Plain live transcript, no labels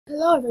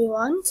Hello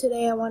everyone,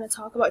 today I want to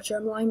talk about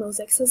germline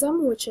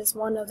mosaicism, which is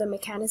one of the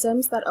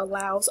mechanisms that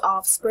allows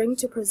offspring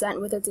to present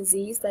with a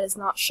disease that is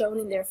not shown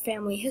in their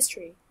family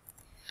history.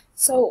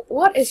 So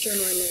what is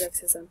germline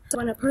mosaicism?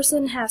 When a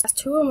person has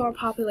two or more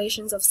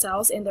populations of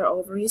cells in their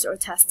ovaries or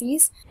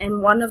testes,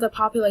 and one of the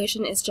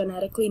population is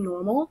genetically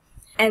normal,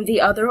 and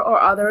the other or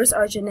others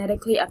are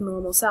genetically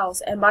abnormal cells.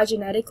 And by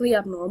genetically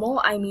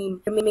abnormal, I mean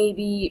there may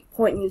be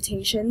point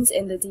mutations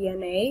in the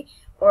DNA,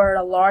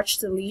 or large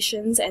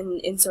deletions and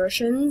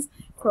insertions,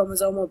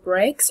 chromosomal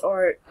breaks,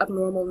 or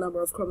abnormal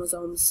number of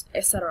chromosomes,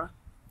 etc.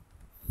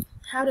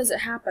 How does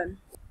it happen?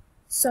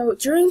 So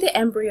during the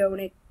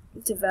embryonic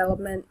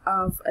development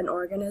of an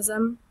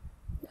organism,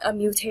 a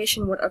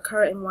mutation would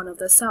occur in one of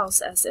the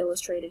cells, as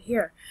illustrated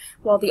here,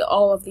 while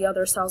all of the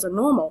other cells are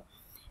normal.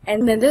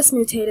 And then this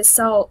mutated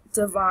cell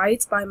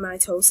divides by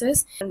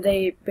mitosis, and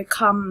they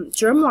become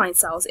germline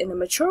cells in the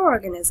mature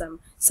organism.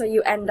 So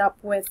you end up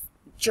with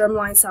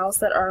germline cells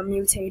that are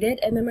mutated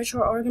in the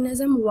mature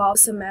organism, while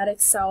somatic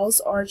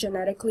cells are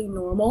genetically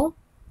normal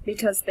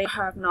because they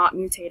have not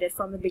mutated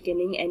from the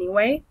beginning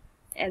anyway,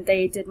 and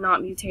they did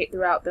not mutate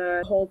throughout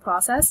the whole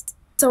process.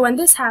 So when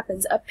this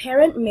happens, a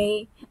parent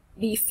may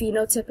be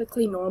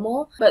phenotypically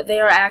normal, but they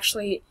are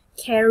actually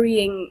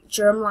carrying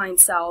germline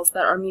cells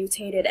that are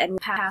mutated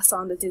and pass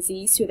on the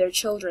disease to their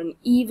children,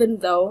 even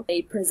though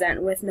they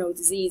present with no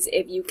disease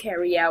if you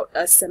carry out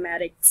a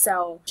somatic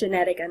cell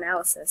genetic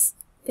analysis.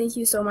 Thank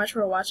you so much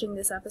for watching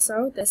this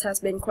episode. This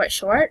has been quite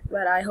short,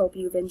 but I hope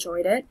you've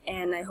enjoyed it,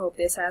 and I hope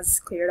this has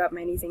cleared up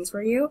many things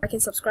for you. I can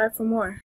subscribe for more.